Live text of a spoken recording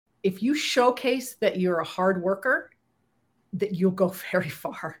if you showcase that you're a hard worker, that you'll go very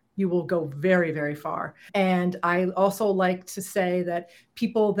far. You will go very, very far. And I also like to say that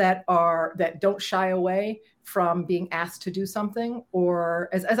people that don't shy away from being asked to do something, or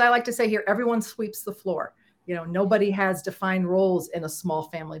as I like to say here, everyone sweeps the floor. Nobody has defined roles in a small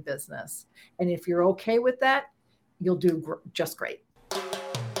family business. And if you're okay with that, you'll do just great.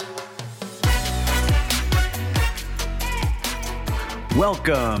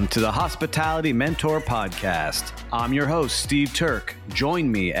 Welcome to the Hospitality Mentor Podcast. I'm your host, Steve Turk. Join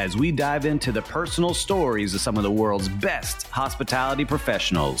me as we dive into the personal stories of some of the world's best hospitality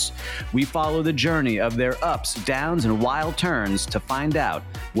professionals. We follow the journey of their ups, downs, and wild turns to find out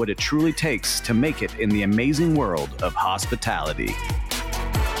what it truly takes to make it in the amazing world of hospitality.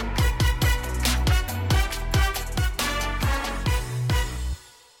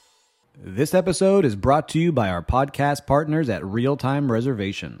 This episode is brought to you by our podcast partners at Real Time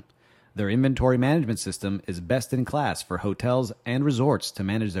Reservation. Their inventory management system is best in class for hotels and resorts to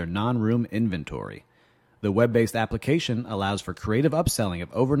manage their non-room inventory. The web-based application allows for creative upselling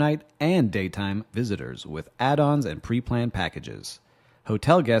of overnight and daytime visitors with add-ons and pre-planned packages.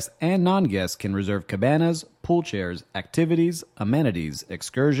 Hotel guests and non-guests can reserve cabanas, pool chairs, activities, amenities,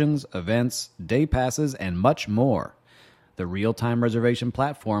 excursions, events, day passes, and much more. The real-time reservation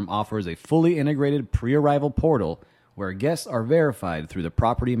platform offers a fully integrated pre-arrival portal where guests are verified through the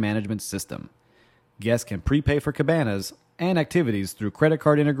property management system. Guests can prepay for cabanas and activities through credit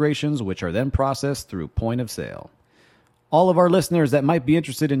card integrations, which are then processed through point of sale. All of our listeners that might be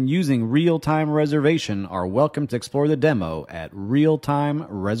interested in using real-time reservation are welcome to explore the demo at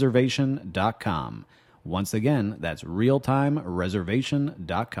realtimereservation.com. Once again, that's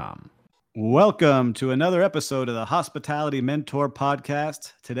realtimereservation.com. Welcome to another episode of the Hospitality Mentor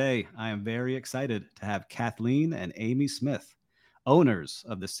Podcast. Today, I am very excited to have Kathleen and Amy Smith, owners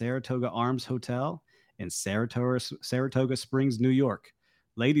of the Saratoga Arms Hotel in Saratoga Springs, New York.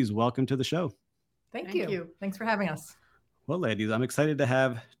 Ladies, welcome to the show. Thank you. Thanks for having us. Well, ladies, I'm excited to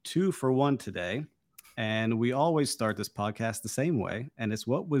have two for one today. And we always start this podcast the same way. And it's,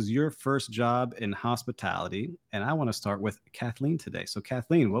 what was your first job in hospitality? And I want to start with Kathleen today. So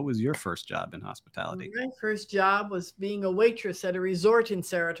Kathleen, what was your first job in hospitality? My first job was being a waitress at a resort in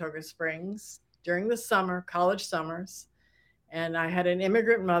Saratoga Springs during the summer, college summers. And I had an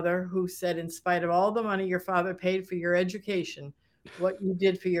immigrant mother who said, in spite of all the money your father paid for your education, what you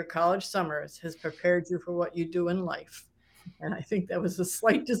did for your college summers has prepared you for what you do in life. And I think that was a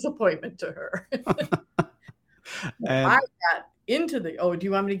slight disappointment to her. I got into do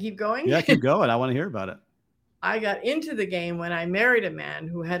you want me to keep going? Yeah, keep going. I want to hear about it. I got into the game when I married a man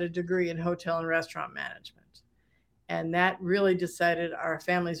who had a degree in hotel and restaurant management. And that really decided our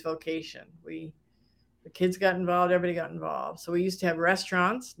family's vocation. The kids got involved, everybody got involved. So we used to have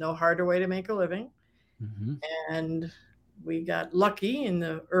restaurants, no harder way to make a living. Mm-hmm. And we got lucky in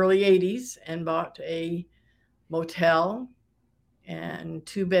the early 80s and bought a motel and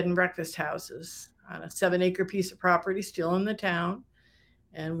 2 bed and breakfast houses on a 7-acre piece of property still in the town.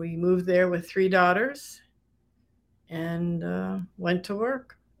 And we moved there with 3 daughters and went to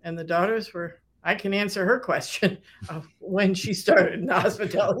work. And the daughters I can answer her question of when she started in the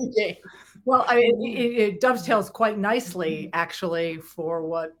hospitality game. Well, it dovetails quite nicely, actually, for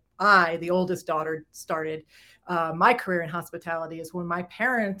what the oldest daughter, started. My career in hospitality is when my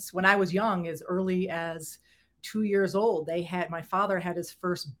parents, when I was young, as early as 2 years old, my father had his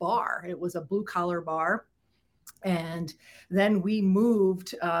first bar. It was a blue collar bar. And then we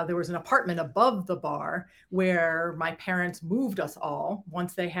moved, there was an apartment above the bar where my parents moved us all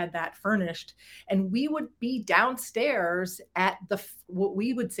once they had that furnished. And we would be downstairs at what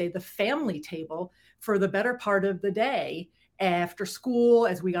we would say the family table for the better part of the day. After school,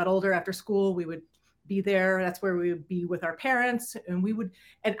 as we got older, after school, we would be there. That's where we would be with our parents. And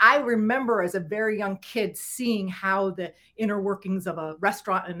I remember as a very young kid seeing how the inner workings of a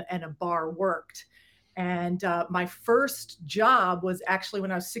restaurant and a bar worked. And my first job was actually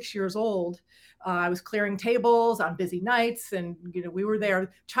when I was 6 years old. I was clearing tables on busy nights, and we were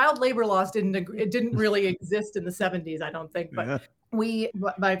there. Child labor laws didn't really exist in the 70s, I don't think. But yeah.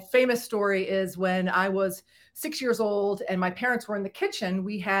 My famous story is when I was 6 years old and my parents were in the kitchen.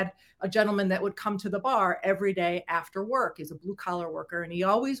 We had a gentleman that would come to the bar every day after work. He's a blue collar worker, and he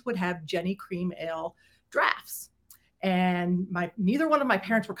always would have Jenny Cream Ale drafts. And neither one of my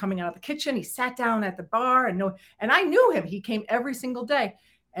parents were coming out of the kitchen. He sat down at the bar and I knew him. He came every single day.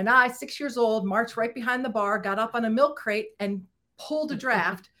 And I, 6 years old, marched right behind the bar, got up on a milk crate and pulled a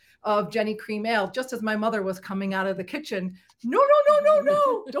draft of Jenny Cream Ale just as my mother was coming out of the kitchen. No, don't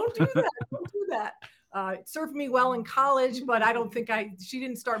do that. Don't do that. It served me well in college, but I don't think she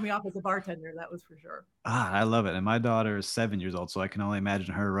didn't start me off as a bartender. That was for sure. I love it. And my daughter is 7 years old, so I can only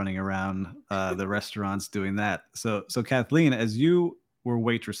imagine her running around the restaurants doing that. So Kathleen, as you were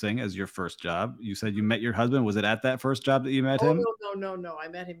waitressing as your first job, you said you met your husband. Was it at that first job that you met him? No. I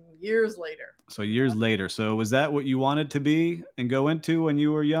met him years later. So years later. So was that what you wanted to be and go into when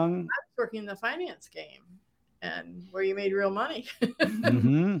you were young? I was working in the finance game, and where you made real money.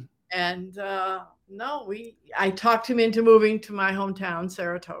 Mm-hmm. And I talked him into moving to my hometown,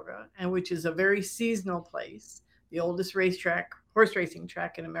 Saratoga, and which is a very seasonal place. The oldest horse racing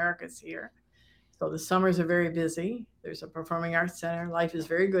track in America is here. So the summers are very busy. There's a performing arts center. Life is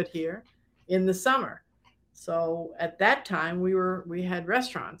very good here in the summer. So at that time we had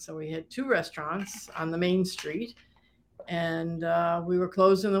restaurants. So we had 2 restaurants on the main street, and we were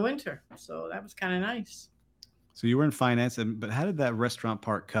closed in the winter. So that was kind of nice. So you were in finance, but how did that restaurant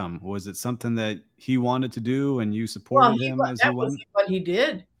part come? Was it something that he wanted to do and you supported him as he went? Was what he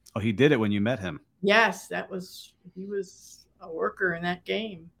did. Oh, he did it when you met him. Yes, he was a worker in that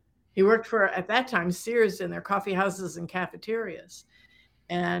game. He worked for, at that time, Sears in their coffee houses and cafeterias.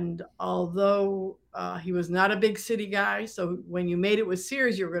 And although he was not a big city guy, so when you made it with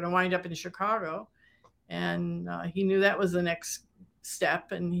Sears, you were going to wind up in Chicago. And he knew that was the next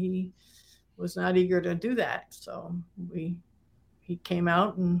step, and he was not eager to do that. So he came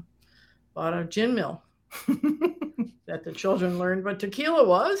out and bought a gin mill that the children learned what tequila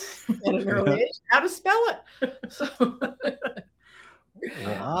was at an early age, how to spell it. So,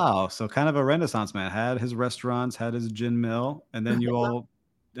 wow. So kind of a Renaissance man, had his restaurants, had his gin mill, and then you all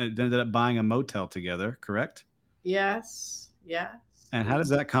ended up buying a motel together, correct? Yes. And how does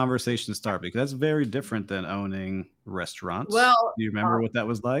that conversation start? Because that's very different than owning restaurants. Well, do you remember what that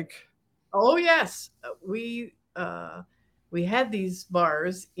was like? Oh, yes. We had these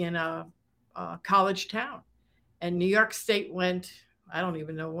bars in a college town, and New York State went, I don't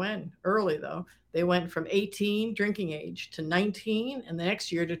even know when, early though. They went from 18 drinking age to 19, and the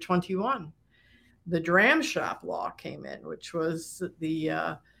next year to 21. The dram shop law came in, which was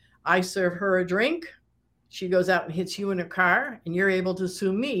I serve her a drink, she goes out and hits you in a car, and you're able to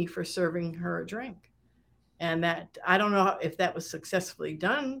sue me for serving her a drink. And that, I don't know if that was successfully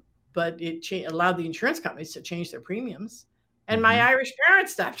done, but it allowed the insurance companies to change their premiums. And my Irish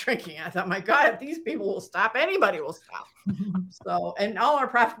parents stopped drinking. I thought, my God, if these people will stop, anybody will stop. So, and all our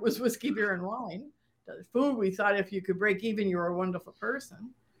profit was whiskey, beer, and wine. The food, we thought if you could break even, you were a wonderful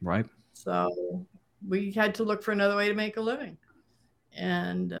person. Right. So we had to look for another way to make a living.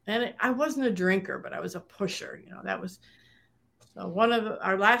 And I wasn't a drinker, but I was a pusher. That was, so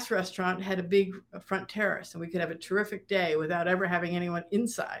our last restaurant had a big front terrace, and we could have a terrific day without ever having anyone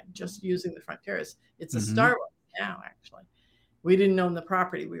inside, just using the front terrace. It's a Starbucks now, actually. We didn't own the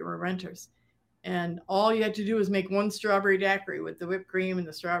property. We were renters. And all you had to do was make one strawberry daiquiri with the whipped cream and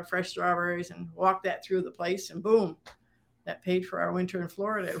the fresh strawberries, and walk that through the place, and boom, that paid for our winter in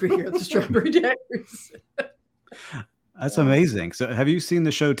Florida every year, the strawberry daiquiris. That's amazing. So have you seen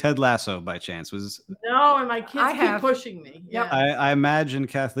the show Ted Lasso by chance? No, and my kids keep pushing me. Yeah. I imagine,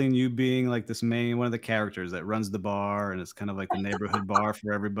 Kathleen, you being like this one of the characters that runs the bar, and it's kind of like the neighborhood bar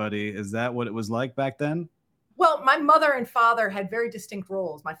for everybody. Is that what it was like back then? Well, my mother and father had very distinct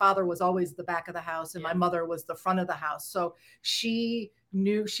roles. My father was always the back of the house, and my mother was the front of the house. So she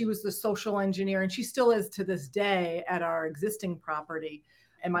knew she was the social engineer, and she still is to this day at our existing property.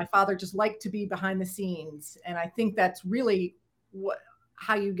 And my father just liked to be behind the scenes. And I think that's really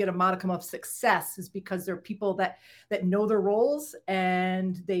how you get a modicum of success, is because there are people that know their roles,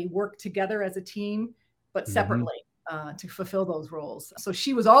 and they work together as a team, but separately. To fulfill those roles. So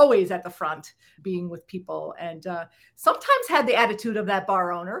she was always at the front, being with people, and sometimes had the attitude of that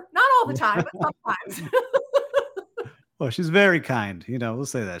bar owner. Not all the time, but sometimes. Well, she's very kind. We'll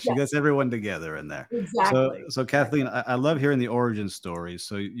say that. She gets everyone together in there. Exactly. So Kathleen, I love hearing the origin stories.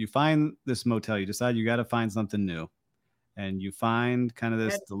 So you find this motel, you decide you got to find something new, and you find kind of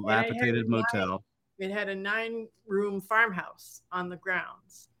this dilapidated motel. It had a 9-room farmhouse on the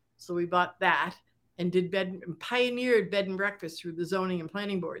grounds. So we bought that, and pioneered bed and breakfast through the zoning and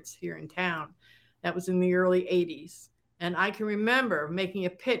planning boards here in town. That was in the early 80s. And I can remember making a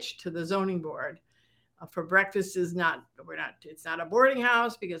pitch to the zoning board for breakfast it's not a boarding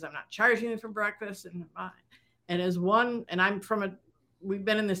house, because I'm not charging them for breakfast. We've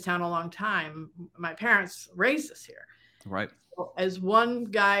been in this town a long time. My parents raised us here. Right. So as one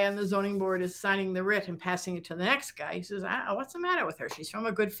guy on the zoning board is signing the writ and passing it to the next guy, he says, what's the matter with her? She's from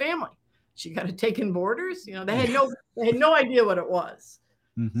a good family. She got to take in boarders. They had no idea what it was.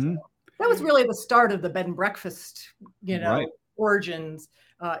 So that was really the start of the bed and breakfast, right. origins.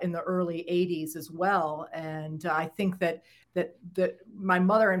 in the early 80s as well. And I think that my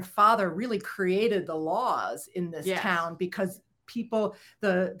mother and father really created the laws in this town because people,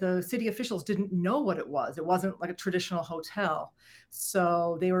 the city officials didn't know what it was. It wasn't like a traditional hotel.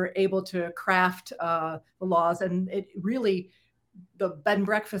 So they were able to craft the laws, and it really, the bed and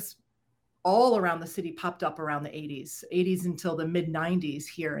breakfast all around the city popped up around the 80s until the mid 90s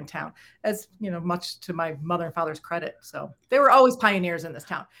here in town, as you know, much to my mother and father's credit. So they were always pioneers in this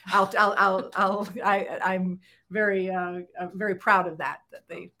town. I'm very proud of that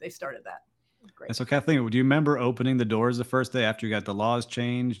they started that. Great. And so Kathleen, do you remember opening the doors the first day after you got the laws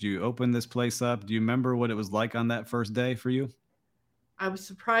changed? You opened this place up. Do you remember what it was like on that first day for you? I was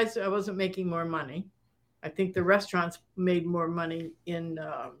surprised I wasn't making more money. I think the restaurants made more money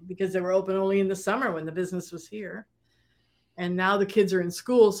because they were open only in the summer when the business was here. And now the kids are in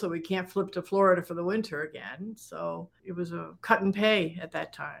school, so we can't flip to Florida for the winter again. So it was a cut and pay at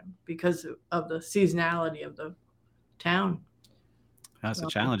that time because of the seasonality of the town. That's a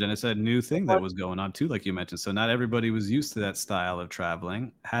challenge. And it's a new thing that was going on too, like you mentioned. So not everybody was used to that style of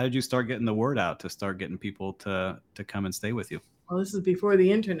traveling. How did you start getting the word out to start getting people to come and stay with you? Well, this is before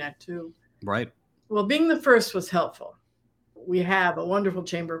the internet too. Right. Well, being the first was helpful. We have a wonderful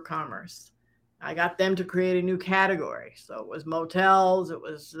Chamber of Commerce. I got them to create a new category. So it was motels, it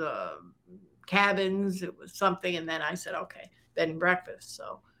was cabins, it was something. And then I said, okay, bed and breakfast.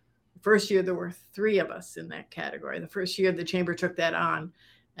 So the first year there were 3 of us in that category. The first year the Chamber took that on.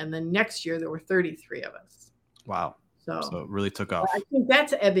 And the next year there were 33 of us. Wow. So it really took off. I think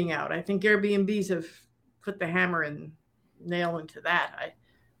that's ebbing out. I think Airbnbs have put the hammer and nail into that.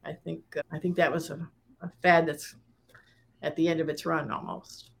 I think that was a fad that's at the end of its run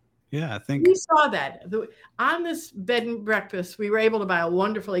almost. Yeah, I think we saw that on this bed and breakfast. We were able to buy a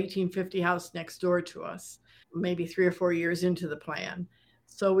wonderful 1850 house next door to us, maybe 3 or 4 years into the plan.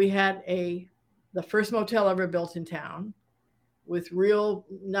 So we had the first motel ever built in town with real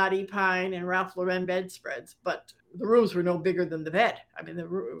knotty pine and Ralph Lauren bedspreads, but the rooms were no bigger than the bed. I mean, they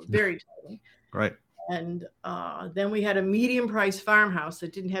were very tiny. Right. And then we had a medium-priced farmhouse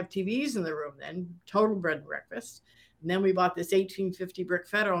that didn't have TVs in the room then, total bed and breakfast. And then we bought this 1850 brick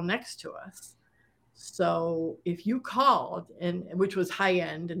Federal next to us. So if you called, which was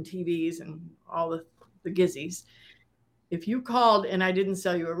high-end and TVs and all the gizzies, if you called and I didn't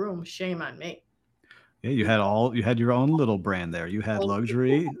sell you a room, shame on me. Yeah, you had your own little brand there. You had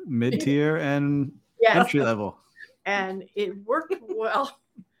luxury, mid-tier, and entry level. And it worked well.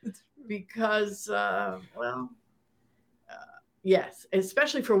 Because, yes,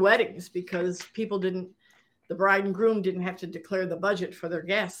 especially for weddings, because the bride and groom didn't have to declare the budget for their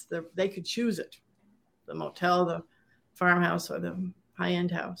guests. They could choose it, the motel, the farmhouse, or the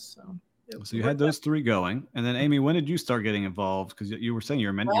high-end house. So you had those 3 going. And then, Amy, when did you start getting involved? Because you were saying you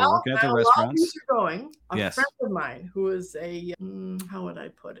were working at the restaurants. A friend of mine who was how would I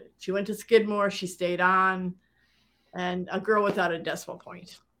put it? She went to Skidmore. She stayed on. And a girl without a decimal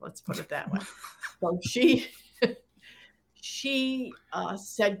point. Let's put it that way. So she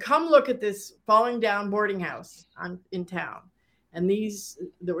said, come look at this falling down boarding house in town. And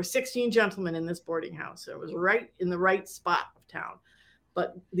there were 16 gentlemen in this boarding house. It was right in the right spot of town.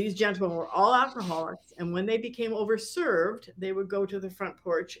 But these gentlemen were all alcoholics. And when they became overserved, they would go to the front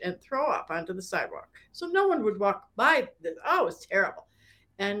porch and throw up onto the sidewalk. So no one would walk by this. Oh, it was terrible.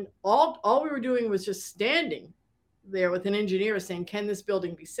 And all we were doing was just standing there with an engineer saying, can this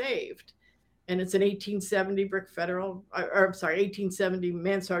building be saved? And it's an 1870 brick Federal, 1870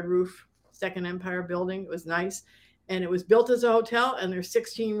 mansard roof, Second Empire building. It was nice. And it was built as a hotel, and there's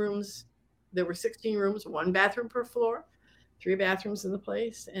 16 rooms. There were 16 rooms, 1 bathroom per floor, 3 bathrooms in the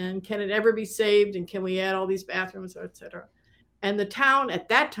place. And can it ever be saved? And can we add all these bathrooms, et cetera? And the town at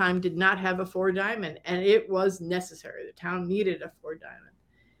that time did not have a 4-diamond, and it was necessary. The town needed a 4-diamond.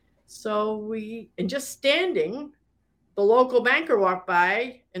 So just standing, the local banker walked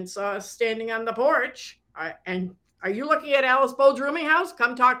by and saw us standing on the porch. And are you looking at Alice Bode's rooming house?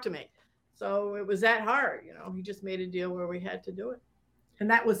 Come talk to me. So it was that hard. He just made a deal where we had to do it. And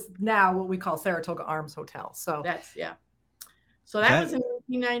that was now what we call Saratoga Arms Hotel. So So that was in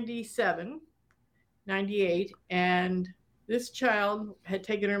 1997, 98. And this child had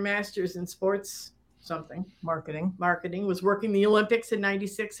taken her master's in sports marketing, was working the Olympics in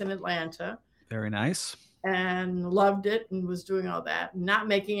 96 in Atlanta. Very nice. And loved it and was doing all that, not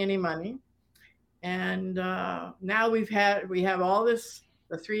making any money. And now we have all this,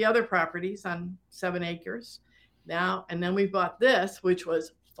 the 3 other properties on 7 acres now. And then we bought this, which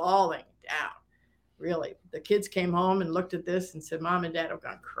was falling down. Really, the kids came home and looked at this and said, Mom and Dad have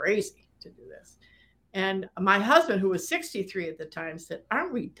gone crazy to do this. And my husband, who was 63 at the time, said,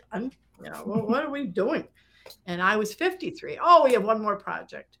 "Aren't we done? Well, what are we doing?" And I was 53. "Oh, we have one more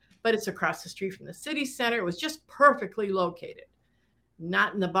project, but it's across the street from the city center." It was just perfectly located,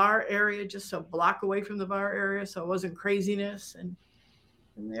 not in the bar area, just a block away from the bar area. So it wasn't craziness. And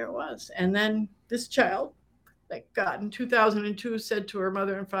there it was. And then this child, thank God, in 2002 said to her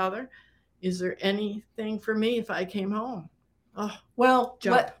mother and father, "Is there anything for me if I came home?" Oh, well,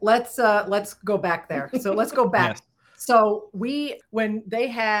 let's go back there. So let's go back. Yes. So when in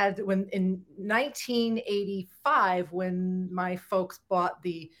 1985, when my folks bought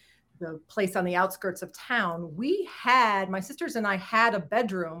the place on the outskirts of town, my sisters and I had a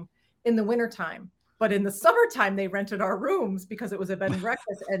bedroom in the wintertime. But in the summertime, they rented our rooms because it was a bed and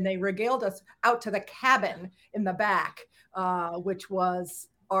breakfast, and they regaled us out to the cabin in the back, which was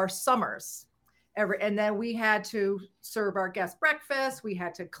our summers. And then we had to serve our guests breakfast. We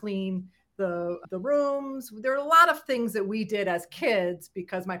had to clean the rooms. There are a lot of things that we did as kids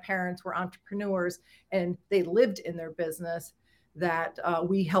because my parents were entrepreneurs and they lived in their business that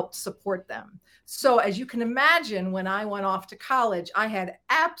we helped support them. So as you can imagine, when I went off to college, I had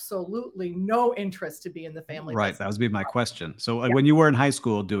absolutely no interest to be in the family Right. business. That was be my question. So when you were in high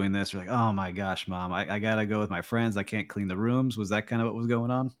school doing this, you're like, "Oh my gosh, Mom, I got to go with my friends. I can't clean the rooms." Was that kind of what was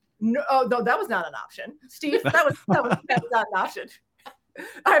going on? No, that was not an option, Steve. That was not an option.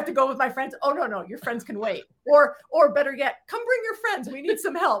 I have to go with my friends. Oh, no, your friends can wait. Or better yet, come bring your friends. We need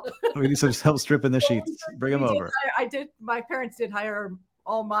some help. We need some help stripping the sheets. Bring them over. My parents did hire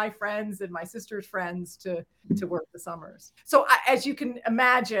all my friends and my sister's friends to work the summers. So as you can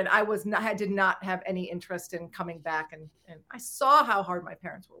imagine, I did not have any interest in coming back. And I saw how hard my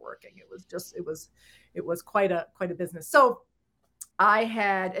parents were working. It was quite a business. So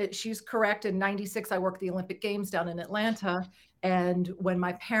she's correct. In 96, I worked the Olympic Games down in Atlanta. And when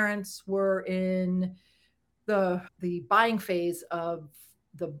my parents were in the buying phase of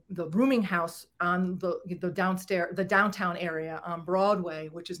the rooming house on the downtown area on Broadway,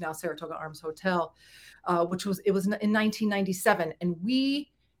 which is now Saratoga Arms Hotel, it was in 1997. And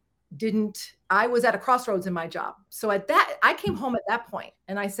I was at a crossroads in my job. So I came home at that point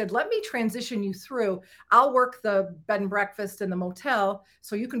and I said, "Let me transition you through. I'll work the bed and breakfast and the motel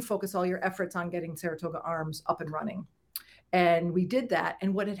so you can focus all your efforts on getting Saratoga Arms up and running." And we did that.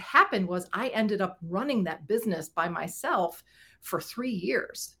 And what had happened was I ended up running that business by myself for 3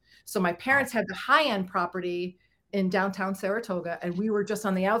 years. So my parents had the high-end property in downtown Saratoga, and we were just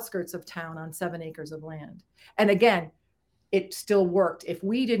on the outskirts of town on 7 acres of land. And again, it still worked. If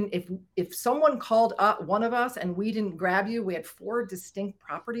someone called up one of us and we didn't grab you, we had 4 distinct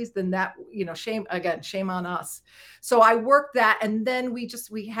properties, then that, shame on us. So I worked that. And then we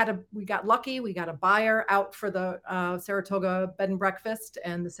got lucky. We got a buyer out for the Saratoga bed and breakfast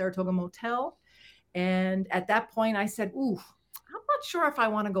and the Saratoga motel. And at that point I said, "Ooh, I'm not sure if I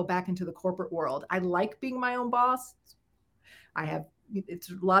want to go back into the corporate world. I like being my own boss. It's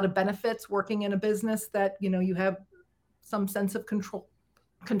a lot of benefits working in a business that, you have some sense of control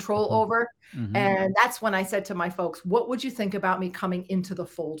over." Mm-hmm. And that's when I said to my folks, "What would you think about me coming into the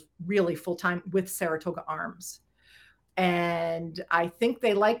fold really full time with Saratoga Arms?" And I think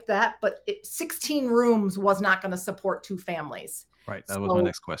they liked that, but 16 rooms was not going to support 2 families. Right. That was my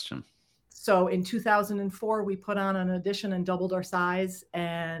next question. So in 2004, we put on an addition and doubled our size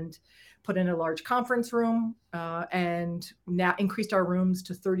and put in a large conference room, and now increased our rooms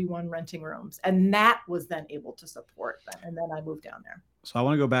to 31 renting rooms. And that was then able to support them. And then I moved down there. So I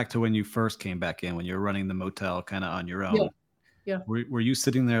want to go back to when you first came back in, when you were running the motel kind of on your own. Yeah. Were you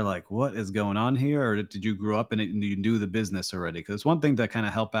sitting there like, what is going on here? Or did you grow up in it and you knew the business already? Because it's one thing to kind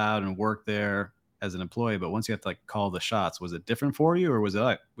of help out and work there as an employee, but once you have to call the shots, was it different for you? Or was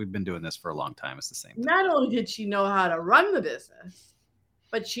it we've been doing this for a long time, it's the same thing? Not only did she know how to run the business,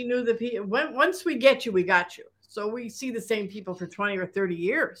 but she knew the people. Once we get you, we got you. So we see the same people for 20 or 30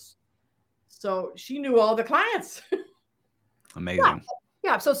 years. So she knew all the clients. Amazing.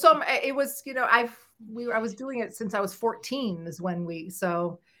 Yeah. So it was, I was doing it since I was 14 is when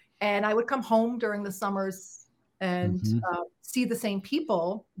and I would come home during the summers and see the same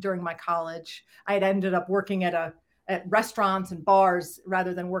people during my college. I had ended up working at restaurants and bars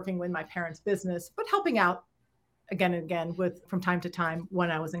rather than working with my parents' business, but helping out again and again from time to time when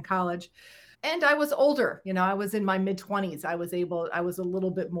I was in college. And I was older, I was in my mid-20s. I was a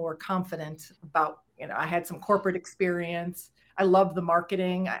little bit more confident about, I had some corporate experience. I loved the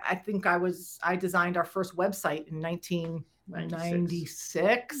marketing. I think I designed our first website in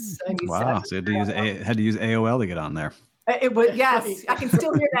 1996. Wow. So you had to use AOL to get on there. It was, yes, I can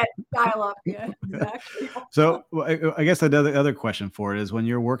still hear that dial-up. Yeah, exactly. So I guess another other question for it is, when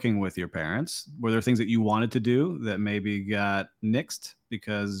you're working with your parents, were there things that you wanted to do that maybe got nixed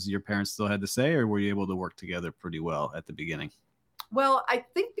because your parents still had to say, or were you able to work together pretty well at the beginning? Well, I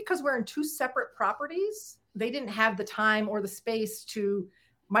think because we're in two separate properties, they didn't have the time or the space to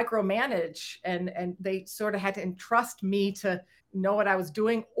micromanage, and they sort of had to entrust me to know what I was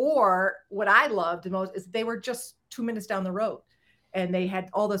doing. Or what I loved the most is they were just 2 minutes down the road, and they had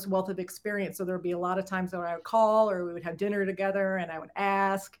all this wealth of experience. So there would be a lot of times where I would call, or we would have dinner together, and I would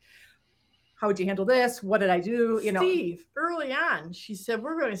ask, how would you handle this? What did I do? Steve, early on, she said,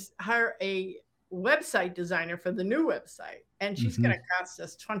 we're going to hire a website designer for the new website, and she's going to cost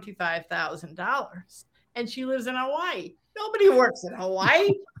us $25,000. And she lives in Hawaii. Nobody works in Hawaii.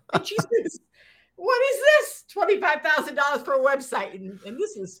 And she says, what is this? $25,000 for a website. And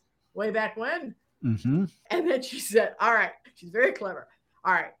this is way back when. Mm-hmm. And then she said, all right, she's very clever.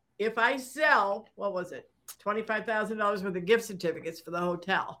 All right, if I sell, what was it? $25,000 worth of gift certificates for the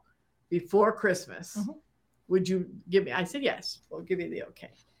hotel before Christmas, would you give me? I said, yes, we'll give you the okay.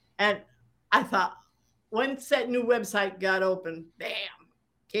 And I thought, once that new website got open, bam,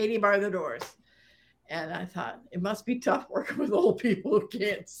 Katie barred the doors. And I thought, it must be tough working with old people who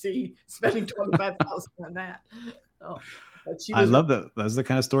can't see, spending $25,000 on that. So, I love that. Those are the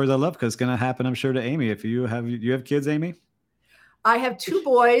kind of stories I love, because it's going to happen, I'm sure, to Amy. If you have kids, Amy? I have 2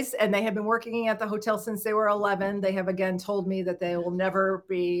 boys, and they have been working at the hotel since they were 11. They have again told me that they will never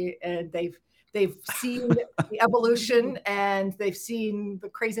be, and they've seen the evolution, and they've seen the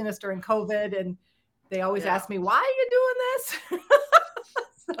craziness during COVID, and they always ask me, why are you doing this?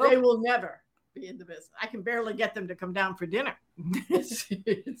 So, they will never be in the business. I can barely get them to come down for dinner.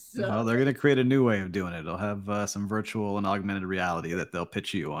 Well, they're going to create a new way of doing it. They'll have some virtual and augmented reality that they'll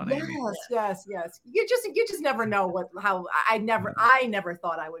pitch you on. Yes, Amy. yes. You just never know how. I never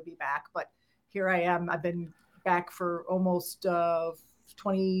thought I would be back, but here I am. I've been back for almost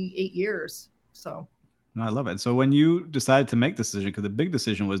 28 years. So. No, I love it. So when you decided to make the decision, because the big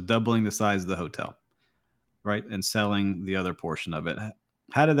decision was doubling the size of the hotel, right, and selling the other portion of it,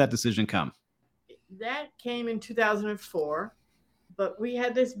 how did that decision come? That came in 2004, but we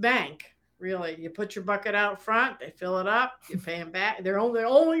had this bank. Really, you put your bucket out front, they fill it up, you pay them back. Their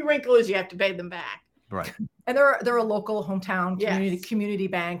only wrinkle is you have to pay them back. Right. And they're a local hometown community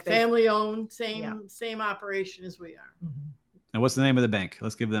bank, family owned, same operation as we are. Mm-hmm. And what's the name of the bank?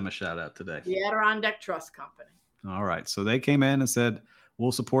 Let's give them a shout out today. The Adirondack Trust Company. All right. So they came in and said,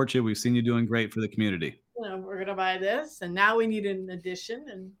 we'll support you. We've seen you doing great for the community. We're going to buy this, and now we need an addition.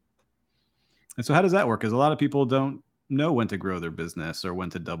 And so how does that work? Because a lot of people don't know when to grow their business or when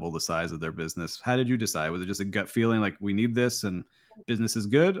to double the size of their business. How did you decide? Was it just a gut feeling like we need this and business is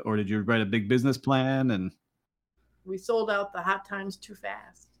good? Or did you write a big business plan? And we sold out the hot times too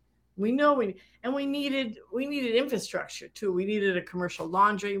fast. We know we needed infrastructure too. We needed a commercial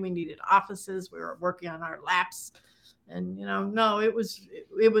laundry. We needed offices. We were working on our laps, and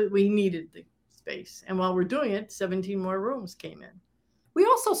we needed the space. And while we're doing it, 17 more rooms came in. We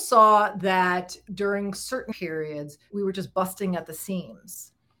also saw that during certain periods, we were just busting at the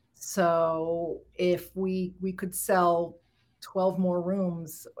seams. So if we could sell 12 more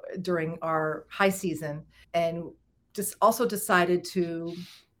rooms during our high season, and just also decided to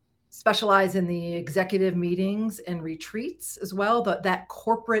specialize in the executive meetings and retreats as well, that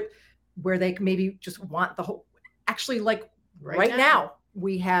corporate where they maybe just want the whole, actually like right now,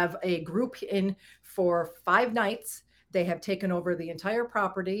 we have a group in for 5 nights. They have taken over the entire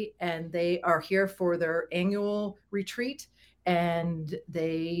property, and they are here for their annual retreat, and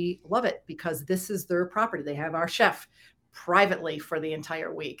they love it because this is their property. They have our chef privately for the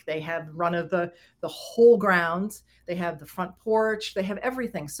entire week. They have run of the whole grounds. They have the front porch. They have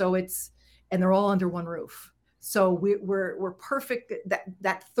everything. So and they're all under one roof. So we're perfect.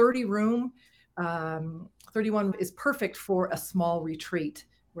 That 30 room, 31 is perfect for a small retreat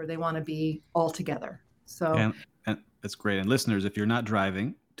where they want to be all together. So. And that's great. And listeners, if you're not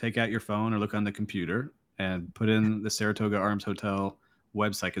driving, take out your phone or look on the computer and put in the Saratoga Arms Hotel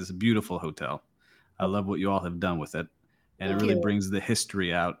website, because it's a beautiful hotel. I love what you all have done with it. And it really brings the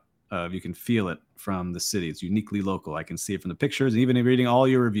history out of, you can feel it from the city. It's uniquely local. I can see it from the pictures, and even in reading all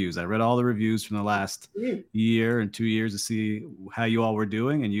your reviews. I read all the reviews from the last year and 2 years to see how you all were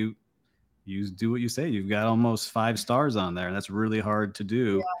doing. And you do what you say. You've got almost 5 stars on there. And that's really hard to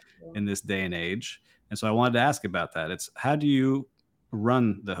do in this day and age. And so I wanted to ask about that. It's, how do you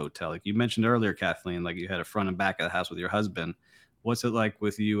run the hotel? Like you mentioned earlier, Kathleen, like you had a front and back of the house with your husband. What's it like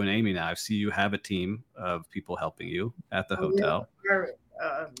with you and Amy now? I see you have a team of people helping you at the hotel.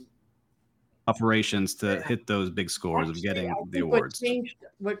 operations to hit those big scores of getting the awards.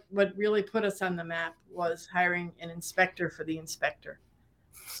 What really put us on the map was hiring an inspector for the inspector.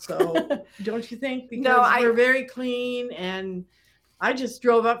 So don't you think? Because we're very clean, and I just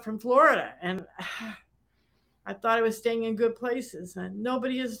drove up from Florida, and I thought I was staying in good places, and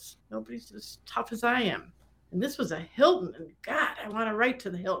nobody's as tough as I am. And this was a Hilton, and God, I want to write to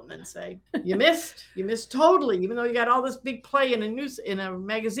the Hilton and say, you missed totally, even though you got all this big play in a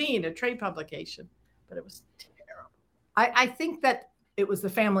magazine, a trade publication, but it was terrible. I think that it was the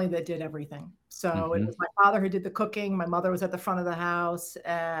family that did everything. So it was my father who did the cooking. My mother was at the front of the house,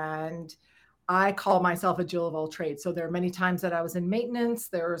 and I call myself a Jill of all trades. So there are many times that I was in maintenance.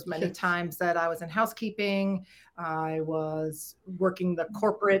 There was many times that I was in housekeeping. I was working the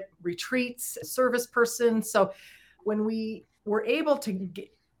corporate retreats, service person. So when we were able to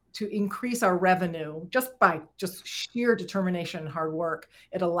increase our revenue just by sheer determination and hard work,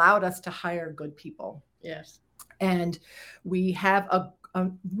 it allowed us to hire good people. Yes. And we have a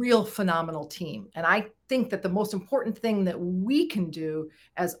real phenomenal team. And I think that the most important thing that we can do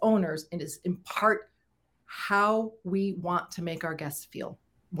as owners is impart how we want to make our guests feel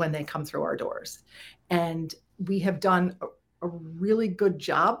when they come through our doors. And we have done a really good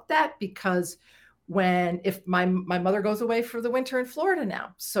job at that, because if my mother goes away for the winter in Florida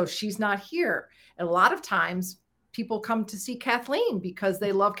now, so she's not here. And a lot of times people come to see Kathleen because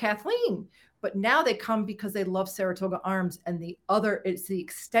they love Kathleen. But now they come because they love Saratoga Arms, and it's the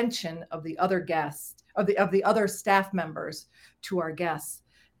extension of the other guests, of the other staff members to our guests.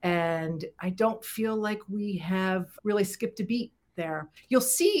 And I don't feel like we have really skipped a beat there. You'll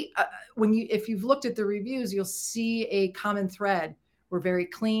see if you've looked at the reviews, you'll see a common thread. We're very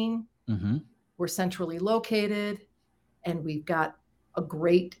clean. Mm-hmm. We're centrally located, and we've got a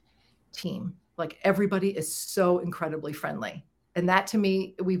great team. Like, everybody is so incredibly friendly. And that, to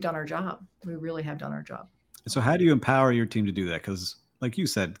me, we've done our job. We really have done our job. So how do you empower your team to do that? Because like you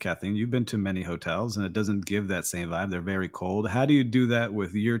said, Kathleen, you've been to many hotels and it doesn't give that same vibe. They're very cold. How do you do that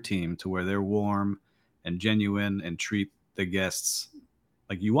with your team to where they're warm and genuine and treat the guests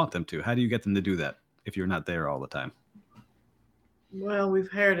like you want them to? How do you get them to do that if you're not there all the time? Well,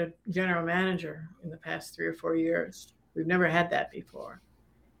 we've hired a general manager in the past 3 or 4 years. We've never had that before.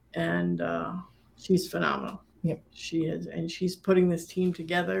 And she's phenomenal. Yep. She is, and she's putting this team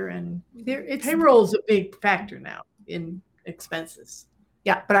together, and payroll is a big factor now in expenses.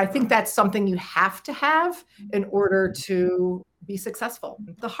 Yeah, but I think that's something you have to have in order to be successful.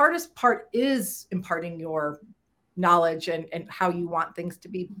 The hardest part is imparting your knowledge and how you want things to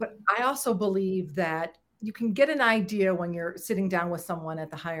be. But I also believe that you can get an idea when you're sitting down with someone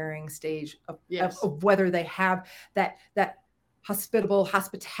at the hiring stage of whether they have that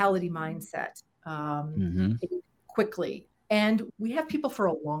hospitality mindset. Quickly. And we have people for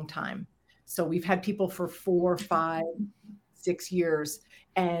a long time. So we've had people for 4, 5, 6 years,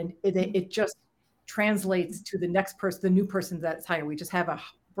 and it just translates to the next person, the new person that's hired. We just have a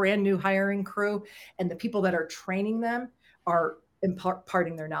brand new hiring crew, and the people that are training them are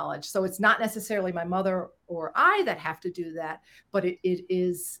imparting their knowledge. So it's not necessarily my mother or I that have to do that, but it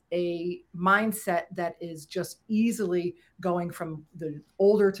is a mindset that is just easily going from the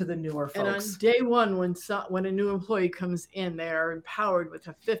older to the newer folks. And on day one, when a new employee comes in, they are empowered with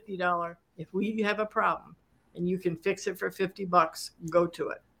a $50. If we have a problem and you can fix it for $50, go to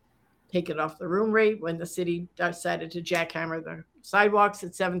it. Take it off the room rate when the city decided to jackhammer the sidewalks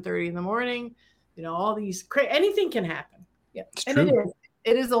at 7:30 in the morning. All these anything can happen. Yeah, and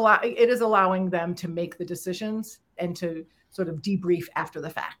it is allowing them to make the decisions and to sort of debrief after the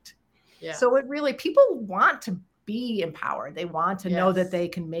fact. Yeah. So people want to be empowered. They want to know that they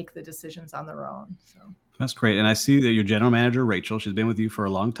can make the decisions on their own. So that's great. And I see that your general manager, Rachel, she's been with you for a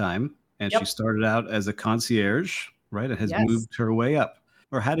long time, and she started out as a concierge, right? And has moved her way up.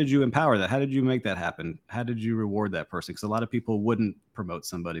 Or how did you empower that? How did you make that happen? How did you reward that person? Because a lot of people wouldn't promote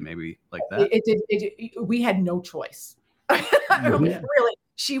somebody maybe like that. We had no choice. Really,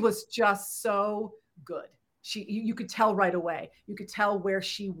 she was just so good. You could tell right away. You could tell where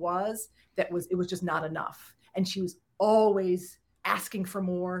she was. It was just not enough. And she was always asking for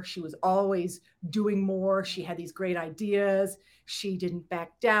more. She was always doing more. She had these great ideas. She didn't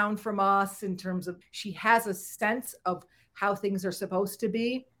back down from us in terms of, she has a sense of how things are supposed to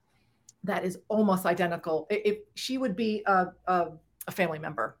be that is almost identical. If she would be a family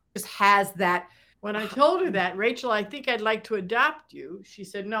member, just has that. When I told her that, Rachel, I think I'd like to adopt you. She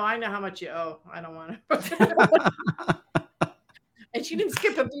said, no, I know how much you owe. I don't want to. And she didn't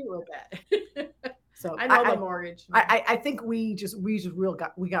skip a beat with that. So I know the mortgage. I think we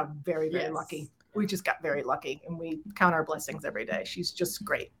got very, very lucky. We just got very lucky, and we count our blessings every day. She's just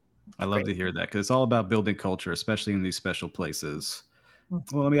great. I love to hear that because it's all about building culture, especially in these special places. Mm.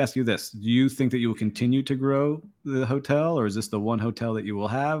 Well, let me ask you this. Do you think that you will continue to grow the hotel, or is this the one hotel that you will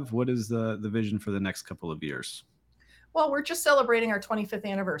have? What is the vision for the next couple of years? Well, we're just celebrating our 25th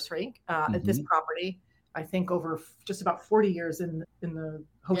anniversary at this property. I think over just about 40 years in the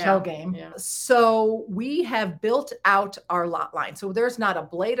hotel game. Yeah. So we have built out our lot line. So there's not a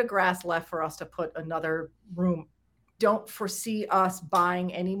blade of grass left for us to put another room. Don't foresee us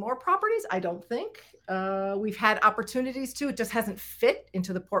buying any more properties, I don't think. We've had opportunities to. It just hasn't fit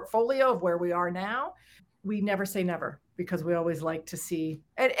into the portfolio of where we are now. We never say never because we always like to see,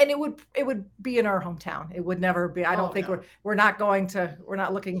 and it would be in our hometown. It would never be. I don't think we're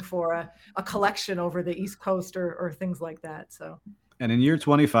not looking for a collection over the East Coast or things like that. So. And in year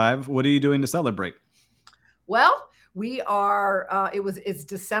 25, what are you doing to celebrate? Well, we are, it's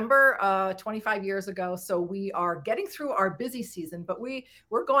December 25 years ago. So we are getting through our busy season, but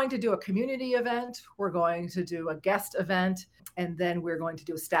we're going to do a community event. We're going to do a guest event, and then we're going to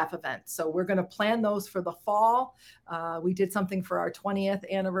do a staff event. So we're going to plan those for the fall. We did something for our 20th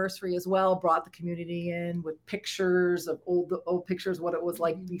anniversary as well, brought the community in with pictures of old pictures, what it was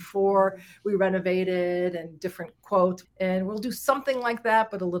like before we renovated and different quotes. And we'll do something like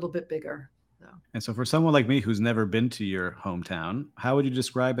that, but a little bit bigger. And so for someone like me who's never been to your hometown, how would you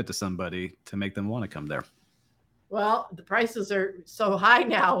describe it to somebody to make them want to come there? Well, the prices are so high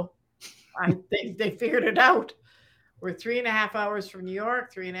now. I think they figured it out. We're 3.5 hours from New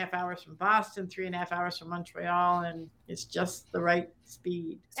York, 3.5 hours from Boston, 3.5 hours from Montreal, and it's just the right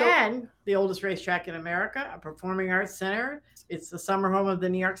speed. And the oldest racetrack in America, a performing arts center. It's the summer home of the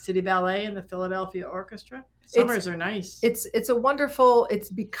New York City Ballet and the Philadelphia Orchestra. Summers are nice. It's a wonderful, it's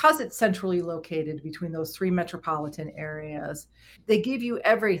because it's centrally located between those three metropolitan areas. They give you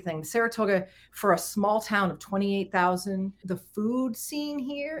everything. Saratoga, for a small town of 28,000, the food scene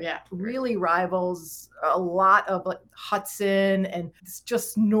here really rivals a lot of Hudson, and it's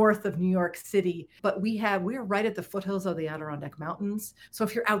just north of New York City. But we're right at the foothills of the Adirondack Mountains. So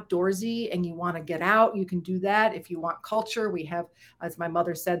if you're outdoorsy and you want to get out, you can do that. If you want culture, we have, as my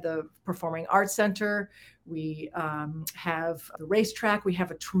mother said, the Performing Arts Center. We have the racetrack. We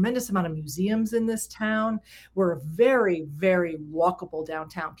have a tremendous amount of museums in this town. We're a very, very walkable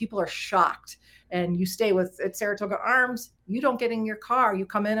downtown. People are shocked. And you stay at Saratoga Arms, you don't get in your car. You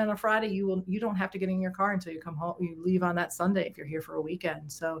come in on a Friday, you don't have to get in your car until you come home. You leave on that Sunday if you're here for a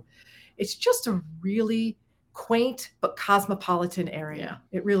weekend. So it's just a really quaint but cosmopolitan area.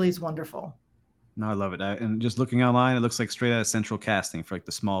 It really is wonderful. No, I love it. And just looking online, it looks like straight out of central casting for like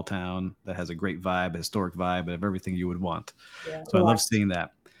the small town that has a great vibe, a historic vibe of everything you would want. Yeah, so I love seeing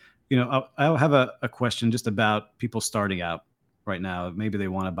that. You know, I'll have a question just about people starting out right now. Maybe they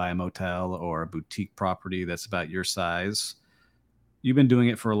want to buy a motel or a boutique property that's about your size. You've been doing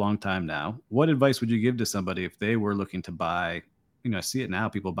it for a long time now. What advice would you give to somebody if they were looking to buy? You know, I see it now,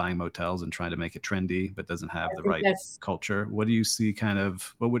 people buying motels and trying to make it trendy, but doesn't have the right culture. What do you see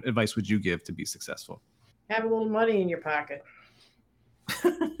what advice would you give to be successful? Have a little money in your pocket.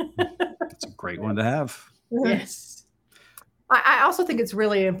 That's a great one to have. Yes. I also think it's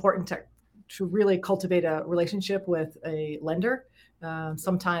really important to really cultivate a relationship with a lender.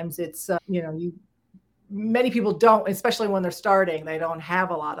 Sometimes it's, many people don't, especially when they're starting, they don't have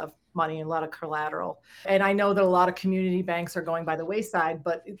a lot of money and a lot of collateral. And I know that a lot of community banks are going by the wayside,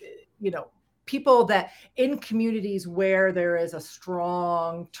 but people that in communities where there is a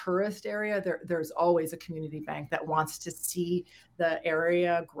strong tourist area, there's always a community bank that wants to see the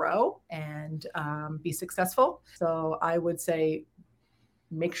area grow and be successful. So I would say,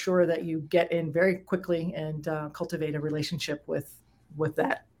 make sure that you get in very quickly and cultivate a relationship with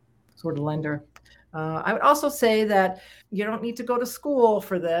that sort of lender. I would also say that you don't need to go to school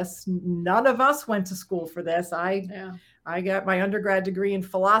for this. None of us went to school for this. I got my undergrad degree in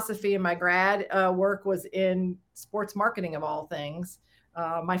philosophy, and my grad work was in sports marketing of all things.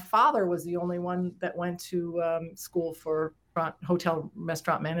 My father was the only one that went to school for hotel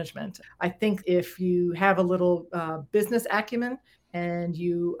restaurant management. I think if you have a little business acumen and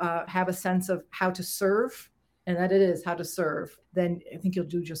you have a sense of how to serve, and that it is how to serve, then I think you'll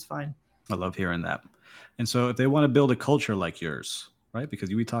do just fine. I love hearing that. And so if they want to build a culture like yours, right? Because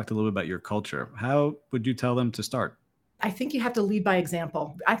we talked a little bit about your culture. How would you tell them to start? I think you have to lead by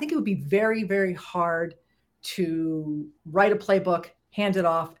example. I think it would be very, very hard to write a playbook, hand it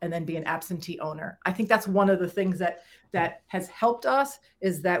off, and then be an absentee owner. I think that's one of the things that that has helped us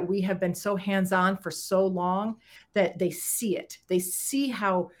is that we have been so hands-on for so long that they see it. They see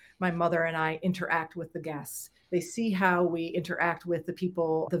how my mother and I interact with the guests. They see how we interact with the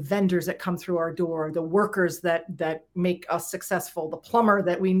people, the vendors that come through our door, the workers that make us successful, the plumber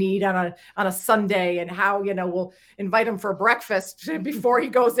that we need on a Sunday, and how, we'll invite him for breakfast before he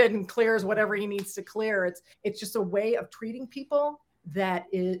goes in and clears whatever he needs to clear. It's just a way of treating people that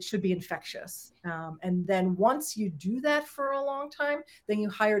should be infectious. And then once you do that for a long time, then you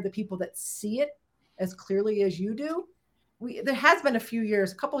hire the people that see it as clearly as you do. There has been a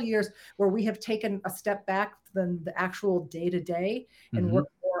couple of years where we have taken a step back than the actual day-to-day and work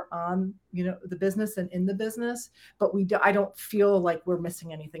more on, the business and in the business. But I don't feel like we're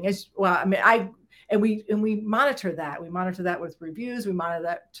missing anything. We monitor that. We monitor that with reviews. We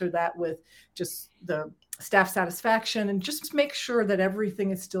monitor that with just the staff satisfaction, and just make sure that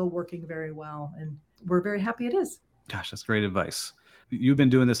everything is still working very well. And we're very happy it is. Gosh, that's great advice. You've been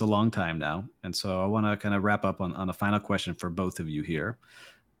doing this a long time now. And so I want to kind of wrap up on a final question for both of you here.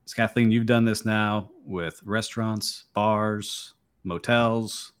 So Kathleen, you've done this now with restaurants, bars,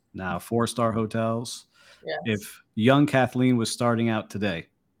 motels, now 4-star hotels. Yes. If young Kathleen was starting out today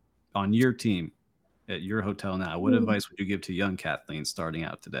on your team at your hotel now, what advice would you give to young Kathleen starting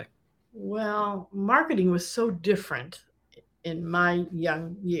out today? Well, marketing was so different in my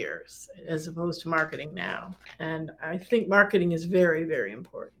young years as opposed to marketing now. And I think marketing is very, very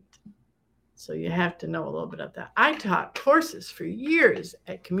important. So you have to know a little bit of that. I taught courses for years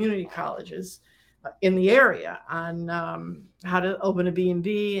at community colleges in the area on how to open a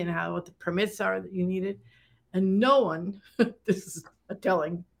B&B and what the permits are that you needed. And no one, this is a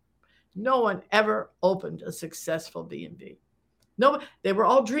telling, no one ever opened a successful B&B. No, they were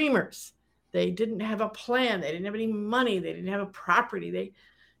all dreamers. They didn't have a plan. They didn't have any money. They didn't have a property.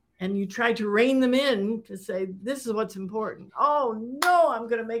 And you tried to rein them in to say, this is what's important. Oh no, I'm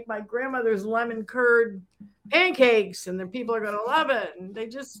going to make my grandmother's lemon curd pancakes, and the people are going to love it. And they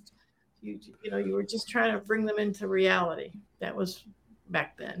just, you were just trying to bring them into reality. That was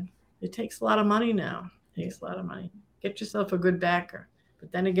back then. It takes a lot of money now. It takes a lot of money. Get yourself a good backer.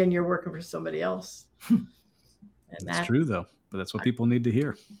 But then again, you're working for somebody else. And that's true, though. But that's what people need to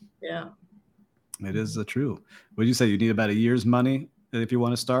hear. Yeah. It is true. Would you say you need about a year's money if you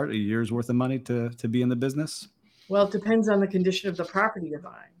want to start, a year's worth of money to be in the business? Well, it depends on the condition of the property you're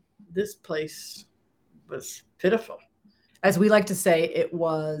buying. This place was pitiful. As we like to say, it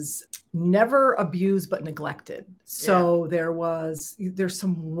was never abused but neglected. So there's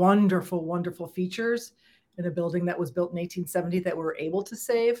some wonderful, wonderful features in a building that was built in 1870 that we were able to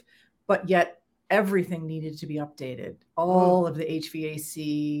save, but yet everything needed to be updated. All of the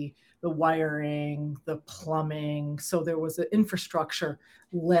HVAC, the wiring, the plumbing. So there was an infrastructure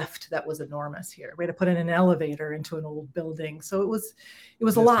lift that was enormous here. We had to put in an elevator into an old building. So it was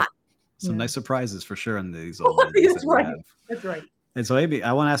a lot. Some nice surprises for sure in these old buildings. That's right. And so Amy,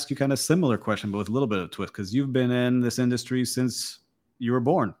 I want to ask you kind of a similar question, but with a little bit of a twist, because you've been in this industry since you were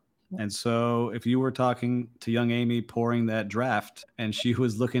born. And so if you were talking to young Amy pouring that draft and she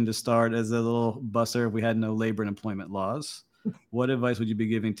was looking to start as a little busser, if we had no labor and employment laws, what advice would you be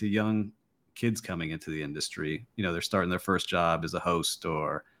giving to young kids coming into the industry? They're starting their first job as a host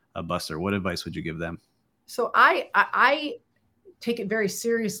or a busser. What advice would you give them? So I take it very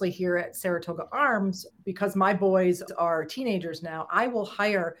seriously here at Saratoga Arms because my boys are teenagers now. I will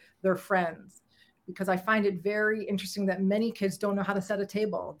hire their friends, because I find it very interesting that many kids don't know how to set a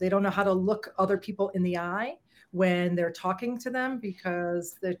table. They don't know how to look other people in the eye when they're talking to them,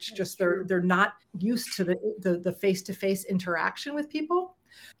 because it's just they're not used to the face-to-face interaction with people.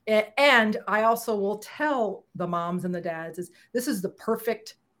 And I also will tell the moms and the dads this is the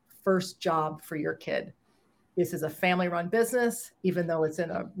perfect first job for your kid. This is a family-run business, even though it's in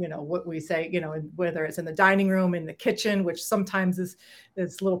what we say, whether it's in the dining room, in the kitchen, which sometimes is a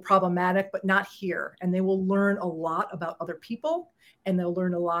little problematic, but not here. And they will learn a lot about other people, and they'll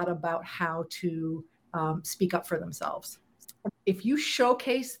learn a lot about how to speak up for themselves. If you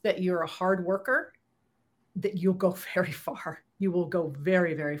showcase that you're a hard worker, that you'll go very far. You will go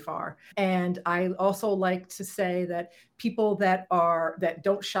very, very far. And I also like to say that people that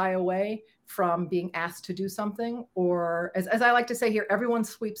don't shy away from being asked to do something, or as I like to say here, everyone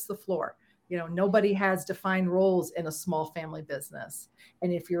sweeps the floor. Nobody has defined roles in a small family business.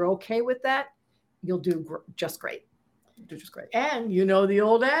 And if you're okay with that, you'll do just great. Do just great. And the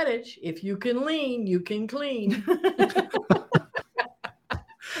old adage, if you can lean, you can clean.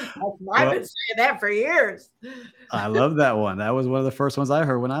 I've been saying that for years. I love that one. That was one of the first ones I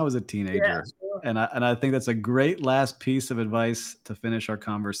heard when I was a teenager. Yeah, sure. And I think that's a great last piece of advice to finish our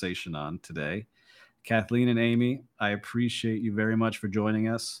conversation on today. Kathleen and Amy, I appreciate you very much for joining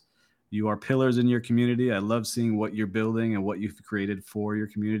us. You are pillars in your community. I love seeing what you're building and what you've created for your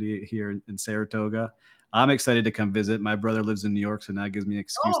community here in Saratoga. I'm excited to come visit. My brother lives in New York, so now it gives me an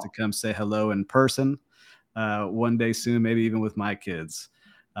excuse to come say hello in person one day soon, maybe even with my kids.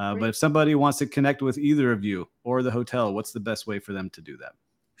 But if somebody wants to connect with either of you or the hotel, what's the best way for them to do that?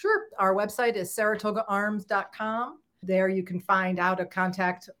 Sure. Our website is saratogaarms.com. There you can find out to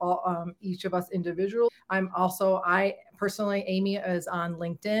contact each of us individually. I personally, Amy is on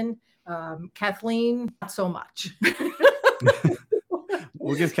LinkedIn. Kathleen, not so much.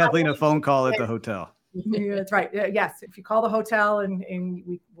 We'll give Kathleen a phone call at the hotel. Yeah, that's right. Yes. If you call the hotel and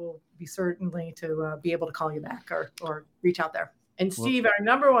we will be certainly to be able to call you back or reach out there. And Steve, our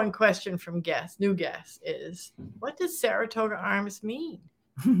number one question from new guests is, what does Saratoga Arms mean?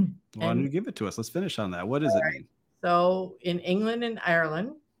 Why don't you give it to us? Let's finish on that. What does it mean? So in England and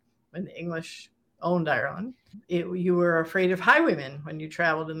Ireland, when the English owned Ireland, you were afraid of highwaymen when you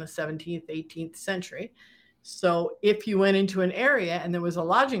traveled in the 17th, 18th century. So if you went into an area and there was a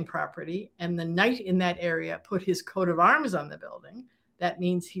lodging property and the knight in that area put his coat of arms on the building, that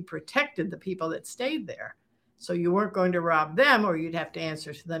means he protected the people that stayed there. So you weren't going to rob them, or you'd have to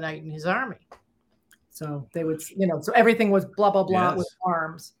answer to the knight and his army. So they would, so everything was blah, blah, blah with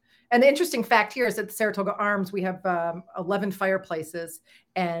arms. And the interesting fact here is that the Saratoga Arms, we have 11 fireplaces,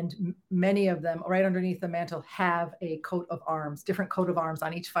 and many of them right underneath the mantle have a coat of arms, different coat of arms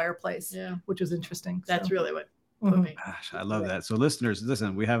on each fireplace, which is interesting. That's really what put me. Gosh, I love that. So listeners,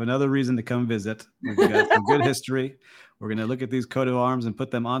 listen, we have another reason to come visit. We've got some good history. We're going to look at these coat of arms and put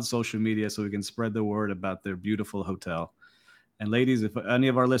them on social media so we can spread the word about their beautiful hotel. And ladies, if any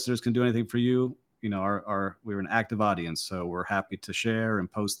of our listeners can do anything for you, we're an active audience, so we're happy to share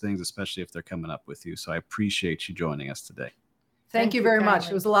and post things, especially if they're coming up with you. So I appreciate you joining us today. Thank you very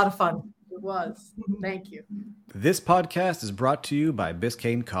much. It was a lot of fun. It was. Thank you. This podcast is brought to you by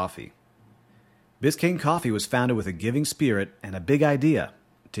Biscayne Coffee. Biscayne Coffee was founded with a giving spirit and a big idea: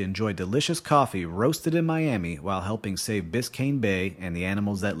 to enjoy delicious coffee roasted in Miami while helping save Biscayne Bay and the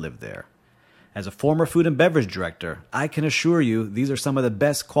animals that live there. As a former food and beverage director, I can assure you these are some of the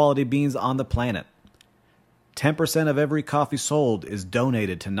best quality beans on the planet. 10% of every coffee sold is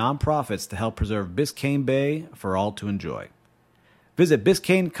donated to nonprofits to help preserve Biscayne Bay for all to enjoy. Visit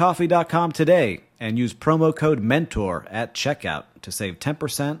BiscayneCoffee.com today and use promo code MENTOR at checkout to save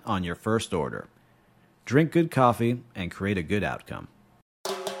 10% on your first order. Drink good coffee and create a good outcome.